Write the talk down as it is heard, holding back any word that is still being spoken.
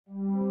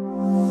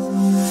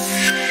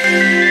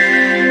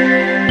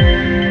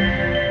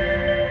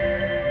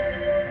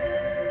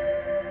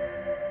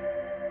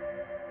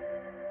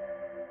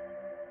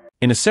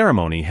In a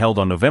ceremony held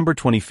on November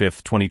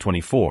 25,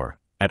 2024,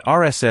 at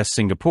RSS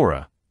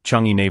Singapura,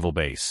 Changi Naval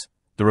Base,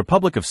 the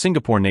Republic of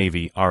Singapore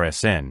Navy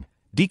 (RSN)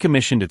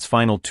 decommissioned its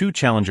final two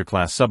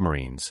Challenger-class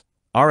submarines,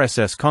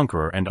 RSS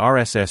Conqueror and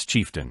RSS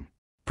Chieftain.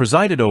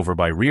 Presided over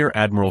by Rear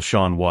Admiral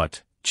Sean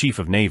Watt, Chief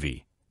of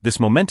Navy, this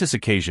momentous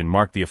occasion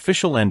marked the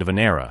official end of an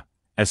era,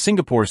 as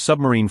Singapore's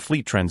submarine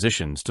fleet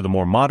transitions to the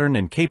more modern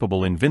and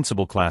capable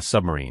Invincible-class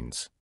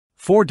submarines.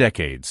 For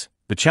decades,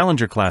 the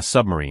Challenger-class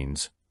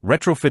submarines,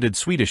 retrofitted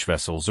Swedish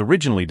vessels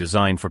originally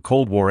designed for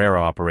Cold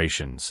War-era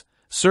operations,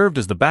 served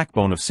as the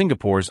backbone of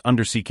Singapore's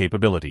undersea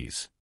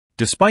capabilities.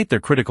 Despite their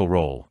critical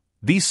role,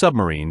 these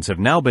submarines have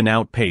now been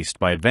outpaced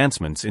by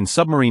advancements in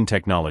submarine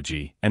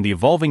technology and the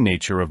evolving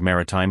nature of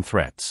maritime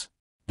threats.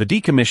 The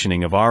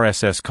decommissioning of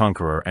RSS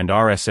Conqueror and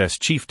RSS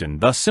Chieftain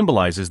thus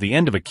symbolizes the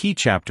end of a key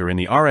chapter in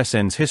the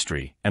RSN's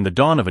history and the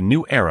dawn of a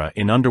new era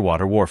in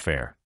underwater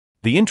warfare.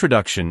 The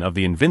introduction of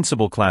the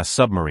Invincible-class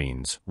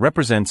submarines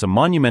represents a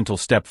monumental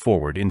step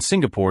forward in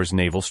Singapore's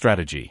naval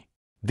strategy.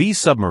 These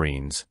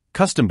submarines,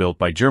 custom-built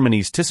by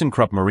Germany's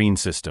ThyssenKrupp Marine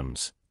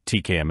Systems,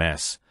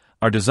 TKMS,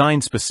 are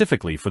designed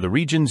specifically for the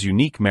region's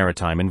unique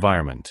maritime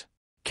environment.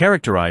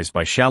 Characterized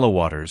by shallow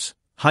waters,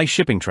 high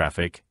shipping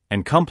traffic,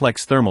 and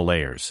complex thermal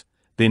layers,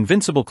 the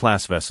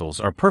Invincible-class vessels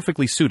are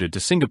perfectly suited to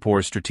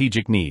Singapore's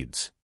strategic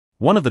needs.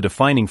 One of the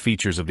defining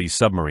features of these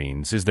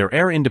submarines is their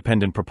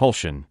air-independent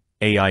propulsion,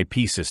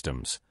 AIP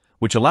systems,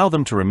 which allow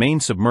them to remain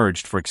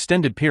submerged for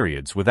extended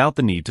periods without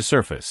the need to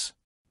surface.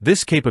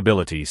 This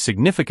capability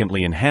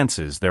significantly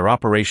enhances their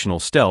operational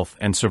stealth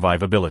and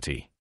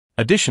survivability.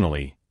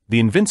 Additionally, the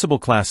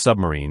Invincible-class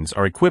submarines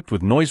are equipped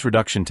with noise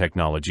reduction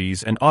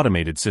technologies and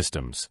automated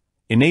systems,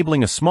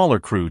 enabling a smaller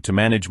crew to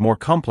manage more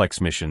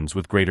complex missions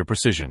with greater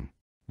precision.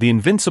 The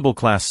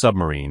Invincible-class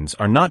submarines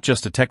are not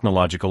just a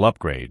technological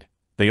upgrade,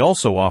 they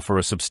also offer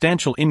a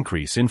substantial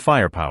increase in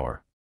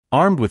firepower.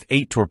 Armed with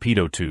 8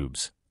 torpedo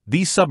tubes,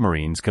 these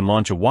submarines can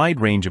launch a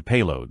wide range of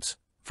payloads,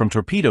 from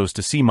torpedoes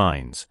to sea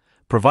mines,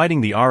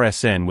 providing the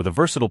RSN with a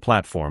versatile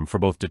platform for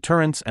both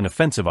deterrence and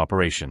offensive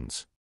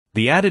operations.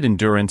 The added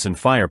endurance and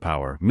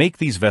firepower make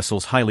these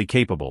vessels highly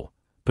capable,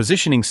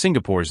 positioning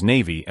Singapore's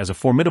Navy as a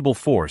formidable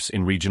force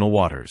in regional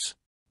waters.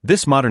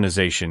 This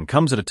modernization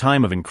comes at a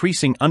time of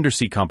increasing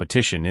undersea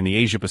competition in the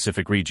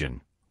Asia-Pacific region,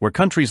 where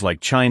countries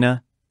like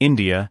China,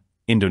 India,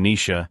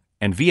 Indonesia,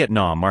 and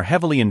Vietnam are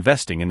heavily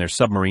investing in their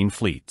submarine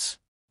fleets.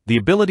 The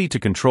ability to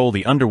control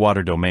the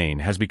underwater domain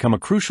has become a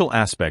crucial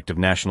aspect of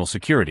national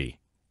security,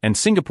 and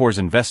Singapore's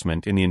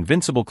investment in the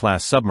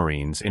Invincible-class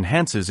submarines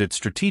enhances its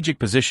strategic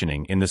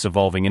positioning in this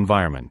evolving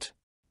environment.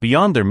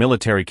 Beyond their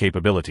military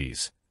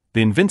capabilities,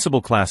 the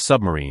Invincible-class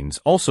submarines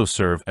also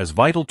serve as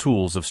vital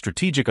tools of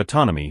strategic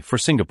autonomy for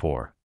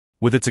Singapore.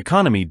 With its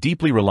economy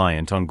deeply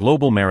reliant on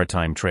global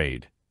maritime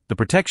trade, the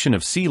protection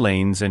of sea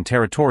lanes and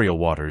territorial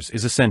waters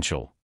is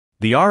essential.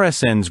 The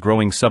RSN's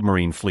growing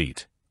submarine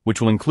fleet, which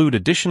will include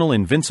additional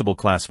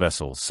Invincible-class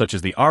vessels such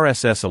as the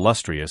RSS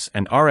Illustrious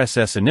and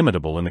RSS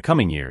Inimitable in the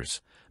coming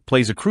years,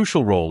 plays a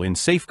crucial role in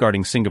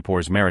safeguarding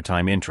Singapore's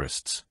maritime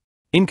interests.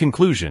 In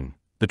conclusion,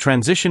 the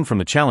transition from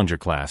the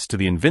Challenger-class to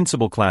the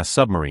Invincible-class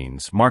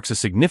submarines marks a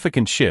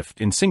significant shift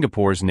in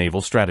Singapore's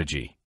naval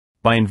strategy.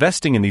 By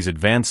investing in these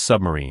advanced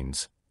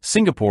submarines,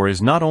 Singapore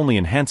is not only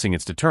enhancing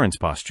its deterrence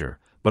posture,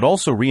 but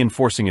also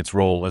reinforcing its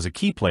role as a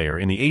key player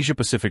in the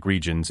Asia-Pacific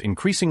region's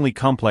increasingly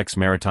complex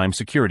maritime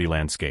security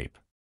landscape.